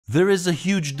There is a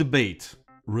huge debate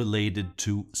related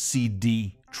to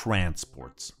CD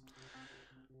transports.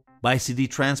 By CD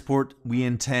transport, we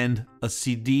intend a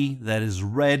CD that is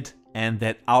read and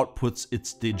that outputs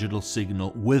its digital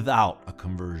signal without a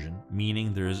conversion,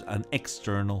 meaning there is an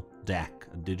external DAC,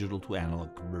 a digital to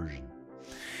analog conversion.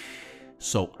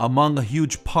 So, among a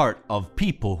huge part of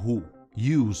people who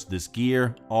use this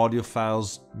gear,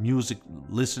 audiophiles, music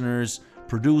listeners,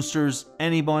 producers,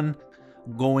 anyone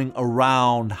going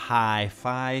around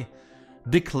hi-fi,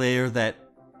 declare that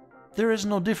there is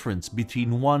no difference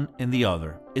between one and the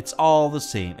other. It's all the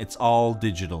same. It's all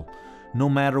digital. No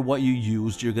matter what you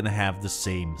use, you're going to have the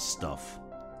same stuff.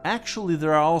 Actually,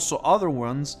 there are also other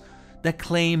ones that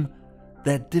claim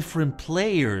that different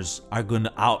players are going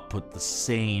to output the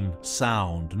same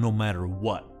sound no matter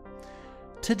what.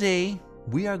 Today,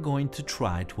 we are going to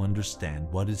try to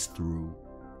understand what is true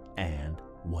and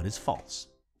what is false.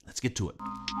 Let's get to it.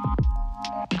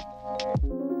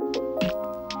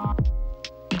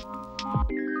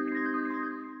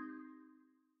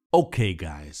 Okay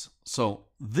guys, so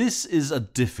this is a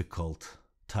difficult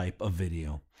type of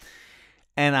video,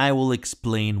 and I will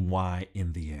explain why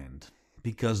in the end,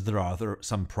 because there are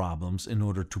some problems in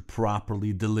order to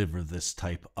properly deliver this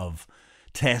type of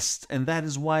test, and that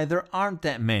is why there aren't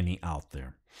that many out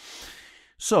there.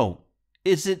 So,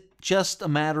 is it just a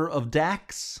matter of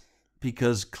DACs?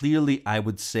 Because clearly I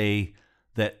would say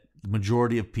that the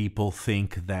majority of people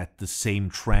think that the same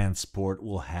transport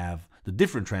will have the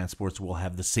different transports will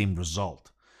have the same result.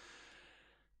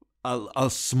 A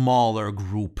smaller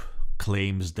group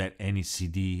claims that any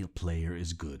CD player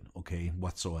is good, okay,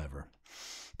 whatsoever.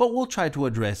 But we'll try to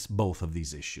address both of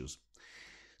these issues.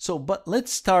 But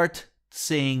let's start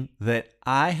saying that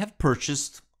I have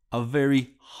purchased a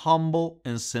very humble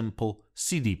and simple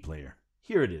CD player.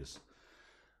 Here it is.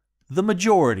 The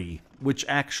majority, which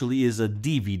actually is a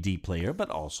DVD player, but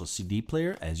also CD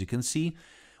player, as you can see.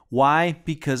 Why?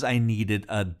 Because I needed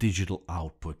a digital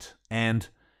output, and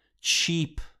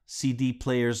cheap CD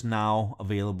players now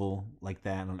available like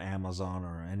that on Amazon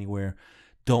or anywhere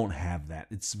don't have that.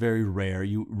 It's very rare.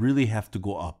 You really have to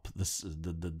go up the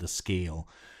scale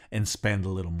and spend a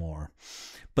little more.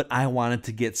 But I wanted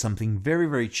to get something very,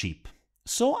 very cheap.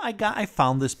 So I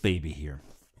found this baby here.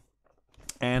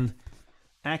 And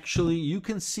actually you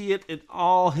can see it in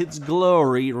all its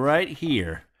glory right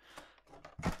here.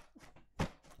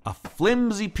 A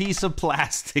flimsy piece of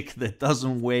plastic that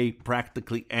doesn't weigh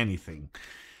practically anything.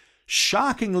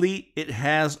 Shockingly, it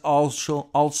has also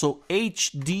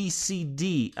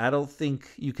HDCD. I don't think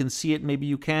you can see it. Maybe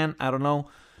you can. I don't know.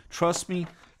 Trust me,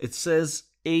 it says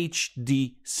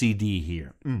HDCD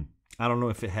here. I don't know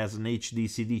if it has an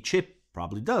HDCD chip.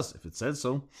 Probably does, if it says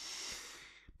so.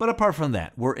 But apart from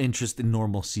that, we're interested in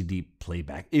normal CD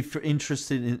playback. If you're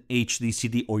interested in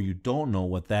HDCD or you don't know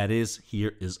what that is,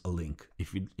 here is a link.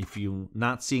 If you're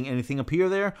not seeing anything appear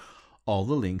there, all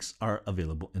the links are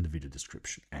available in the video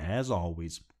description, as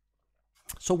always.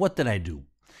 So what did I do?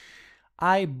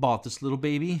 I bought this little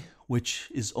baby,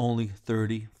 which is only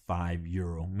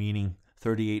 €35, meaning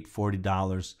 $38,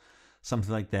 $40,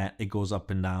 something like that. It goes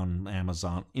up and down on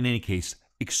Amazon. In any case,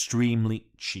 extremely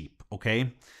cheap,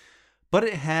 okay? But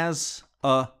it has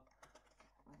a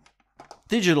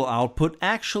digital output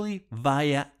actually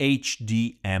via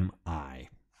HDMI,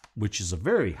 which is a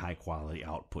very high quality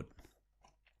output,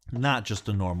 not just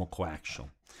a normal coaxial.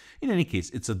 In any case,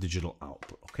 it's a digital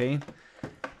output, okay?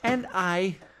 And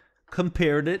I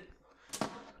compared it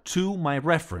to my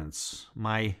reference,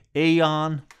 my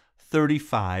Aeon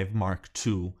 35 Mark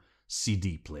II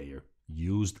CD player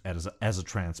used as a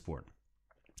transport.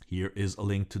 Here is a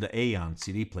link to the Aeon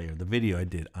CD player, the video I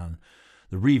did on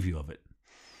the review of it.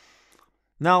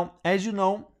 Now, as you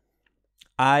know,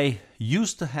 I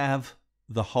used to have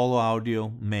the Holo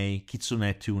Audio May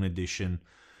Kitsune Tune Edition,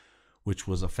 which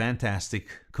was a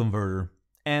fantastic converter,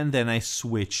 and then I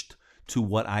switched to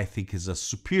what I think is a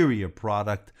superior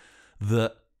product,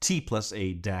 the T+A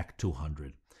DAC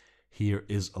 200. Here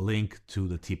is a link to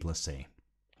the T+A,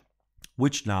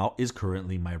 which now is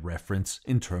currently my reference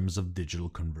in terms of digital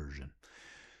conversion.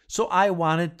 So I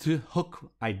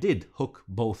did hook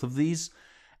both of these,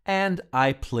 and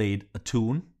I played a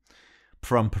tune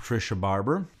from Patricia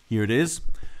Barber. Here it is,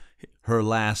 her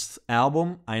last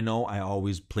album. I know I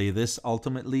always play this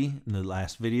ultimately in the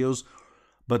last videos,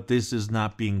 but this is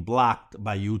not being blocked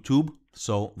by YouTube,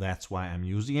 so that's why I'm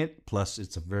using it. Plus,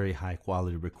 it's a very high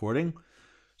quality recording,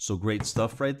 so great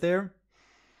stuff right there.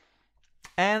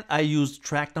 And I used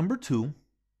track number 2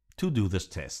 to do this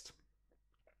test.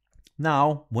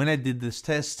 Now, when I did this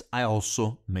test, I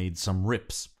also made some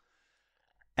rips.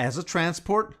 As a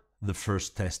transport, the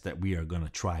first test that we are going to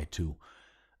try to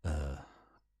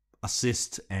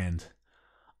assist and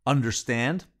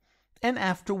understand. And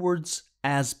afterwards,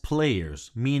 as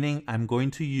players, meaning I'm going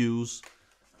to use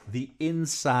the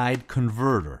inside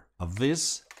converter of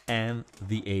this and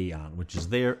the Aeon, which is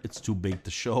there. It's too big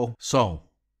to show. So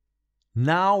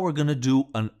now we're going to do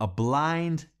a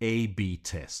blind A-B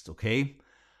test, okay?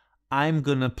 I'm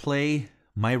going to play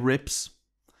my rips,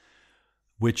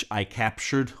 which I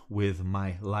captured with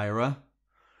my Lyra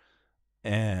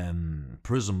and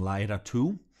Prism Lyra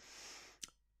 2.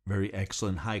 Very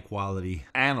excellent, high-quality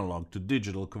analog to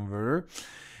digital converter.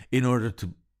 In order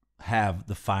to have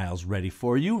the files ready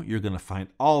for you, you're going to find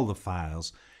all the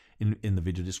files in the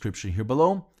video description here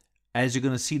below. As you're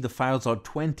going to see, the files are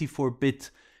 24-bit,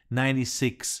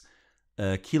 96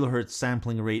 kilohertz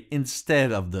sampling rate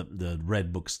instead of the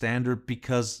Redbook standard,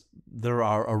 because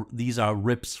these are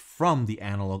rips from the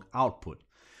analog output.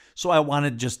 So I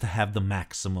wanted just to have the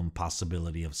maximum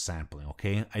possibility of sampling,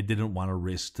 okay? I didn't want to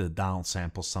risk to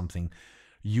downsample something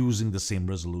using the same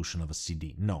resolution of a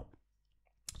CD. No.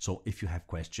 So if you have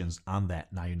questions on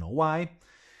that, now you know why.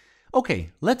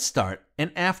 Okay, let's start.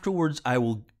 And afterwards, I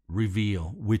will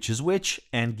reveal which is which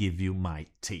and give you my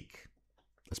take.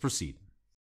 Let's proceed.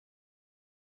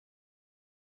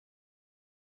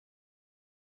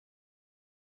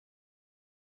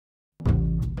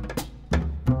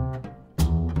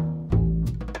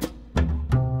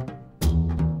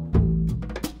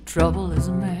 Trouble is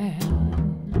a man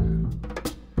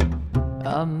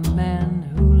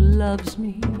who loves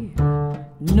me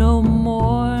no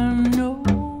more, no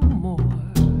more.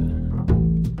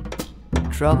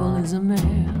 Trouble is a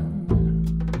man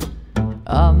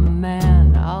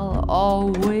I'll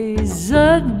always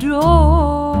adore.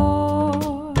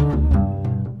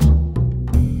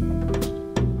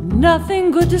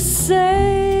 Nothing good to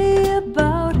say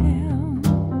about him,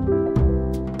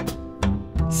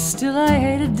 still I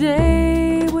hate a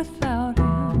day without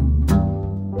him.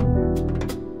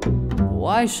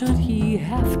 Why should he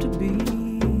have to be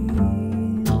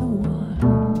the one?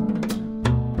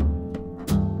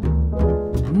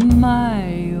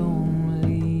 My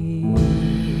only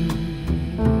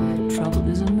trouble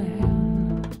is a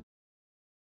man.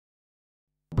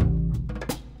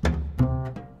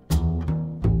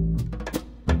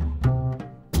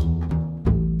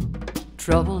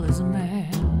 Trouble is a man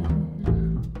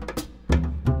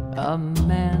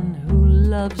who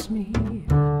loves me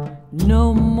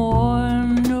no more,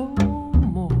 no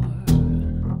more.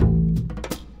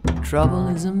 Trouble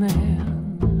is a man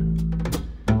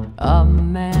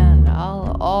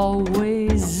I'll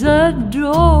always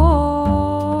adore.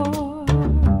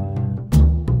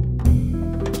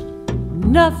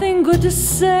 Nothing good to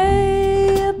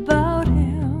say about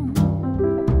him,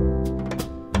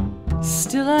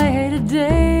 still I hate a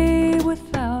day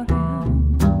without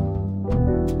him.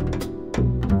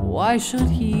 Why should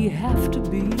he have to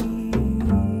be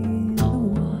the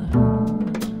one?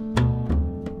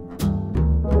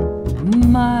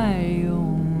 My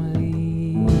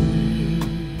only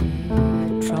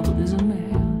trouble is a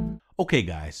man. Okay,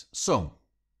 guys, so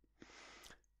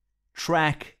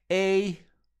track A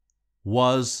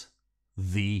was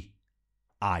the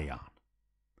Ion.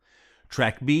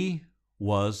 Track B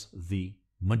was the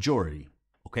majority,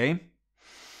 okay?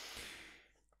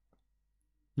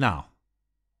 Now,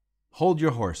 hold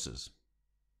your horses.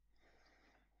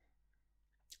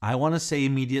 I want to say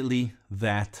immediately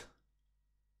that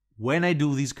when I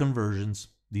do these conversions,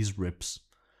 these rips,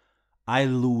 I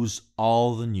lose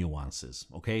all the nuances,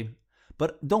 okay?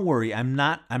 But don't worry, I'm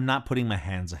not putting my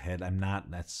hands ahead. I'm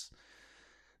not. That's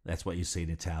what you say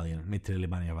in Italian. Mettere le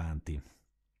mani avanti.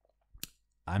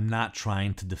 I'm not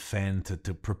trying to defend,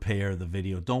 to prepare the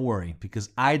video. Don't worry, because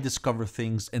I discover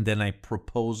things and then I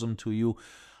propose them to you.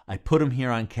 I put them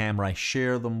here on camera, I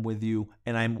share them with you,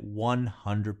 and I'm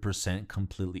 100%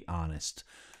 completely honest.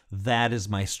 That is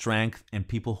my strength, and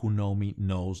people who know me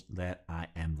knows that I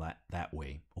am that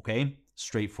way, okay?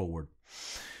 Straightforward.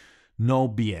 No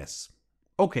BS.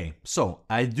 Okay, so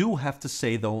I do have to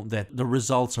say, though, that the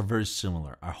results are very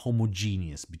similar, are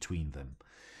homogeneous between them,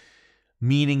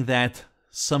 meaning that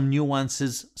some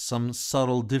nuances, some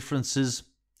subtle differences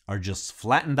are just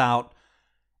flattened out,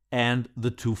 and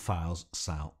the two files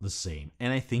sound the same.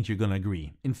 And I think you're going to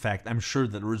agree. In fact, I'm sure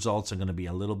that the results are going to be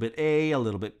a little bit A, a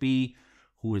little bit B.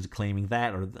 Who is claiming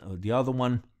that or the other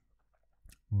one?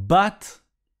 But,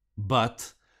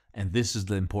 and this is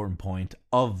the important point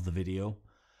of the video,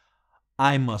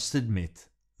 I must admit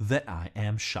that I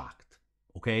am shocked,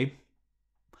 okay?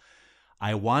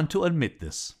 I want to admit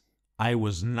this. I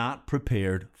was not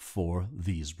prepared for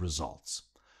these results.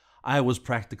 I was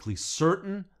practically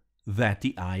certain that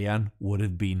the ion would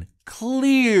have been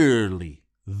clearly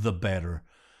the better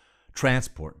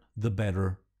transport, the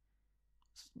better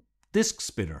disc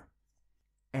spinner.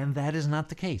 And that is not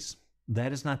the case.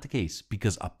 That is not the case,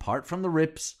 because apart from the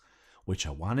rips, which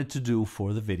I wanted to do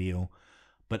for the video,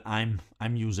 but I'm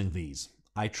using these.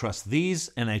 I trust these,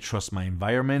 and I trust my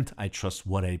environment. I trust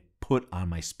what I put on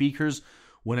my speakers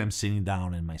when I'm sitting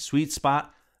down in my sweet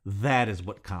spot. That is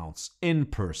what counts in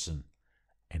person.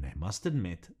 And I must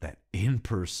admit that in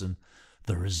person,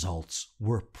 the results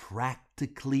were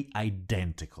practically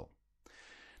identical.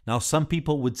 Now, some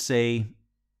people would say,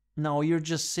 no, you're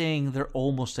just saying they're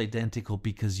almost identical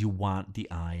because you want the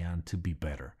ion to be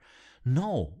better.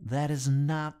 No, that is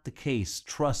not the case.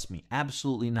 Trust me,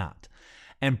 absolutely not.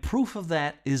 And proof of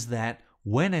that is that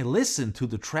when I listen to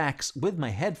the tracks with my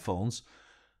headphones,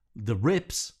 the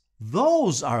rips,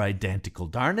 those are identical,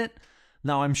 darn it.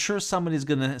 Now, I'm sure somebody's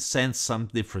going to sense some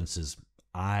differences.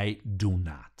 I do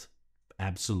not.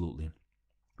 Absolutely.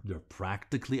 They're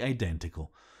practically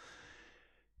identical.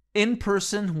 In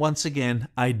person, once again,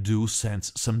 I do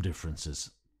sense some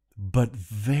differences, but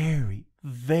very,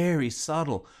 very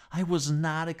subtle. I was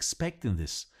not expecting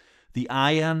this. The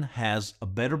ion has a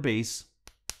better bass,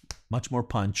 much more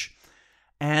punch,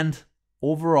 and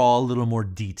overall a little more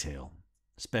detail,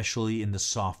 especially in the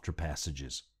softer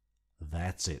passages.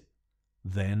 That's it.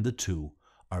 Then the two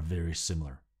are very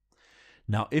similar.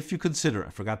 Now, if you consider, I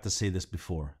forgot to say this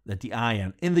before, that the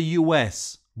ion in the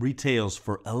US retails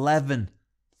for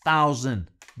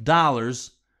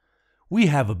 $11,000, we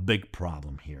have a big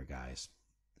problem here, guys.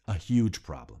 A huge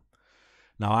problem.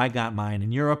 Now, I got mine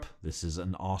in Europe. This is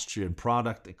an Austrian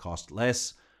product. It cost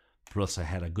less. Plus, I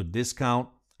had a good discount.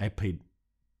 I paid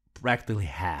practically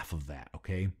half of that,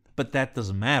 okay? But that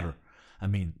doesn't matter. I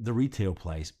mean, the retail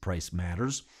price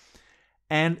matters.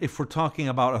 And if we're talking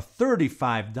about a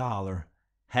 $35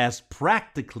 has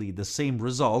practically the same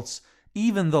results,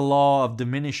 even the law of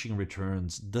diminishing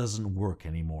returns doesn't work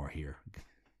anymore here.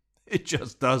 It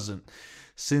just doesn't.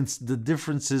 Since the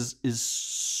differences is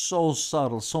so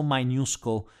subtle, so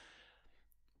minuscule,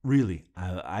 really,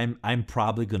 I'm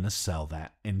probably going to sell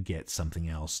that and get something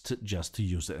else just to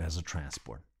use it as a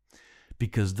transport.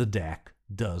 Because the DAC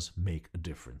does make a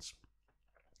difference.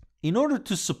 In order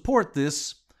to support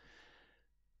this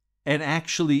and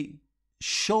actually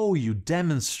show you,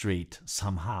 demonstrate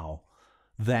somehow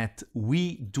that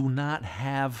we do not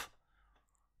have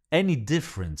any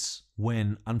difference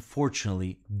when,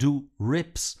 unfortunately, do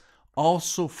rips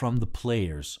also from the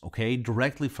players, okay,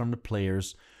 directly from the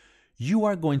players, you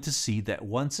are going to see that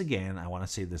once again, I want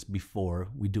to say this before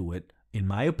we do it, in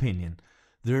my opinion,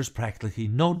 there's practically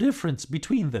no difference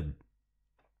between them.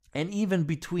 And even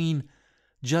between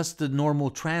just the normal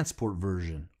transport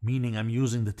version, meaning I'm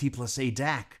using the T+A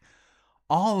DAC,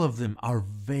 all of them are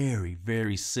very,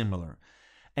 very similar.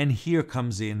 And here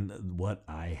comes in what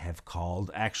I have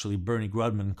called, actually Bernie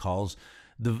Grudman calls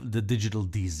the digital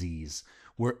disease,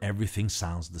 where everything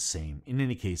sounds the same. In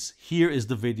any case, here is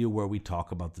the video where we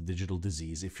talk about the digital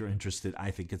disease. If you're interested,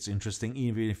 I think it's interesting.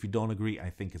 Even if you don't agree, I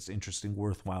think it's interesting,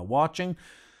 worthwhile watching.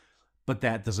 But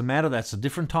that doesn't matter. That's a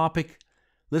different topic.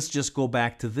 Let's just go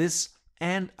back to this.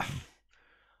 And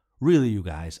really, you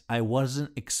guys, I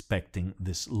wasn't expecting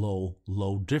this low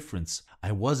difference.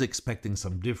 I was expecting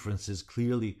some differences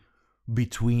clearly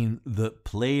between the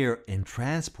player and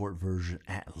transport version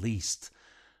at least.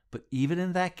 But even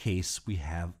in that case, we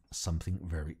have something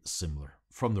very similar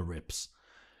from the rips.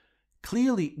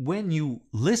 Clearly, when you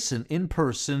listen in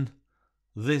person,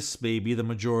 this may be the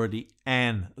majority,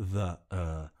 and the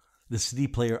CD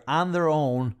player on their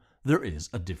own, there is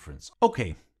a difference.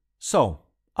 Okay, so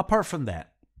apart from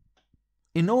that,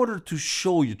 in order to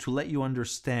show you, to let you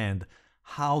understand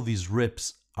how these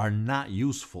rips are not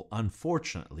useful,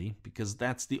 unfortunately, because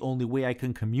that's the only way I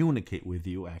can communicate with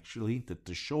you, actually,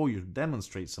 to show you,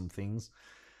 demonstrate some things.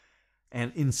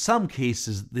 And in some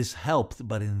cases, this helped,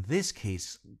 but in this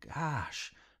case,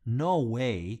 gosh, no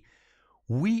way.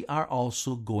 We are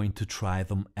also going to try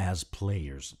them as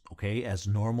players, okay, as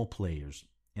normal players.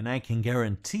 And I can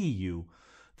guarantee you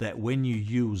that when you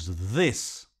use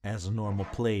this as a normal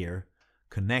player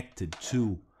connected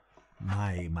to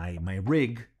my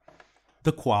rig,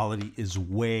 the quality is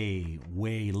way,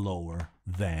 way lower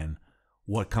than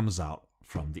what comes out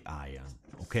from the ion,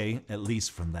 okay? At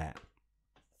least from that.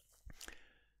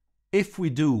 If we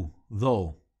do,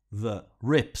 though, the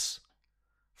rips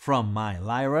from my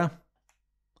Lyra,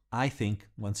 I think,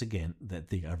 once again, that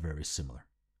they are very similar.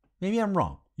 Maybe I'm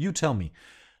wrong. You tell me.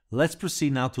 Let's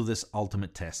proceed now to this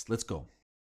ultimate test. Let's go.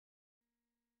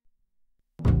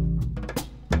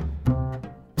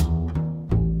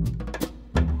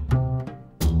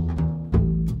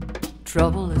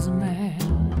 Trouble is a man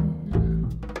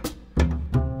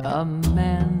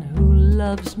who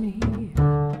loves me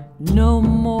no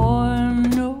more,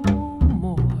 no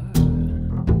more.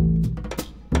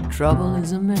 Trouble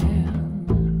is a man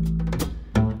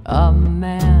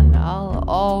I'll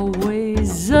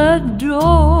always adore.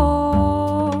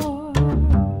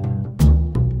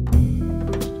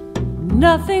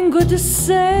 Nothing good to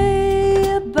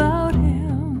say about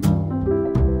him,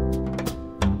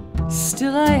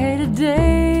 still I hate a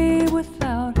day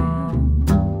without him.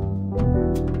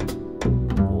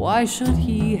 Why should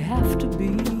he have to be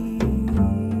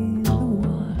the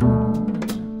one,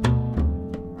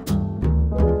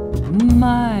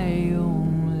 my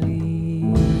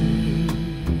only?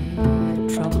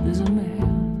 Trouble is a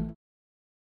man.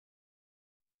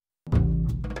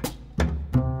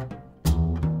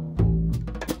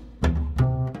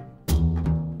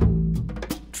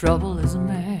 Trouble is a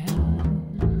man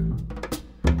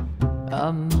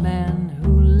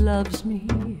who loves me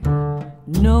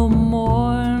no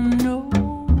more, no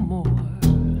more.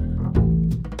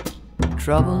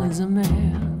 Trouble is a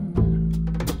man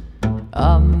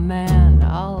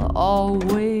I'll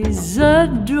always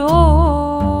adore.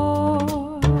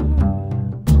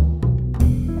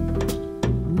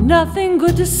 Nothing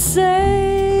good to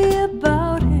say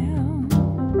about him,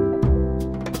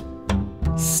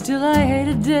 still I hate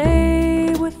a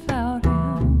day without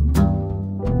him.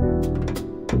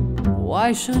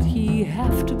 Why should he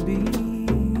have to be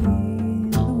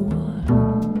the one,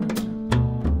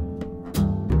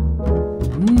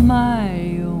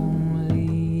 my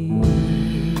only?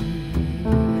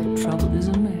 Trouble is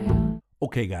a man.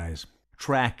 Okay, guys,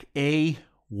 track A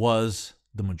was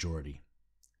the majority,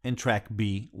 and track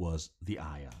B was the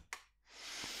ion.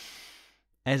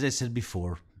 As I said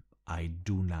before, I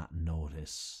do not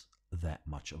notice that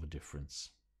much of a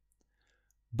difference.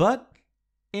 But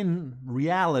in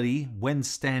reality, when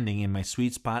standing in my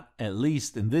sweet spot, at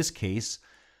least in this case,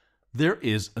 there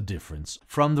is a difference.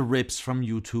 From the rips from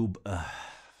YouTube,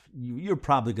 you're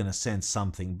probably going to sense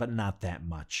something, but not that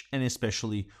much. And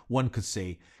especially, one could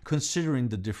say, considering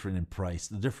the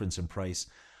difference in price,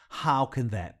 how can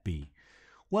that be?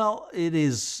 Well, it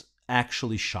is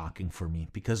actually shocking for me,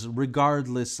 because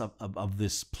regardless of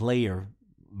this player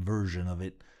version of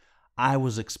it, I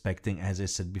was expecting, as I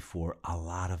said before, a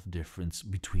lot of difference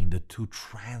between the two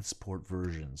transport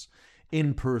versions.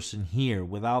 In person here,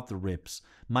 without the rips,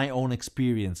 my own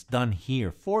experience done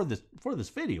here for this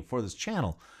video, for this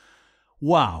channel.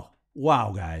 Wow,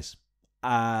 guys.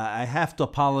 I have to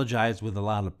apologize with a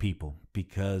lot of people,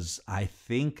 because I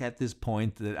think at this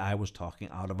point that I was talking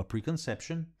out of a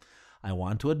preconception. I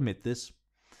want to admit this.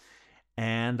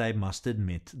 And I must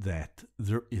admit that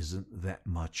there isn't that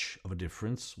much of a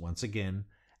difference, once again.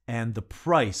 And the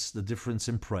price, the difference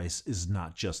in price, is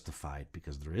not justified,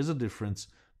 because there is a difference,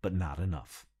 but not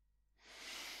enough.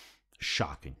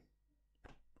 Shocking.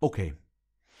 Okay.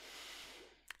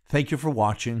 Thank you for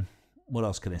watching. What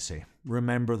else can I say?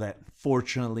 Remember that,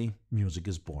 fortunately, music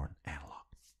is born analog.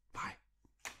 Bye.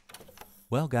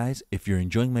 Well, guys, if you're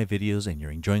enjoying my videos and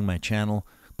you're enjoying my channel,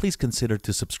 please consider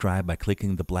to subscribe by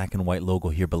clicking the black and white logo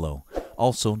here below.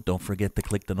 Also, don't forget to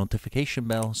click the notification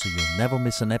bell so you'll never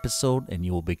miss an episode and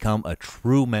you will become a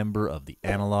true member of the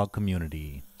analog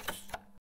community.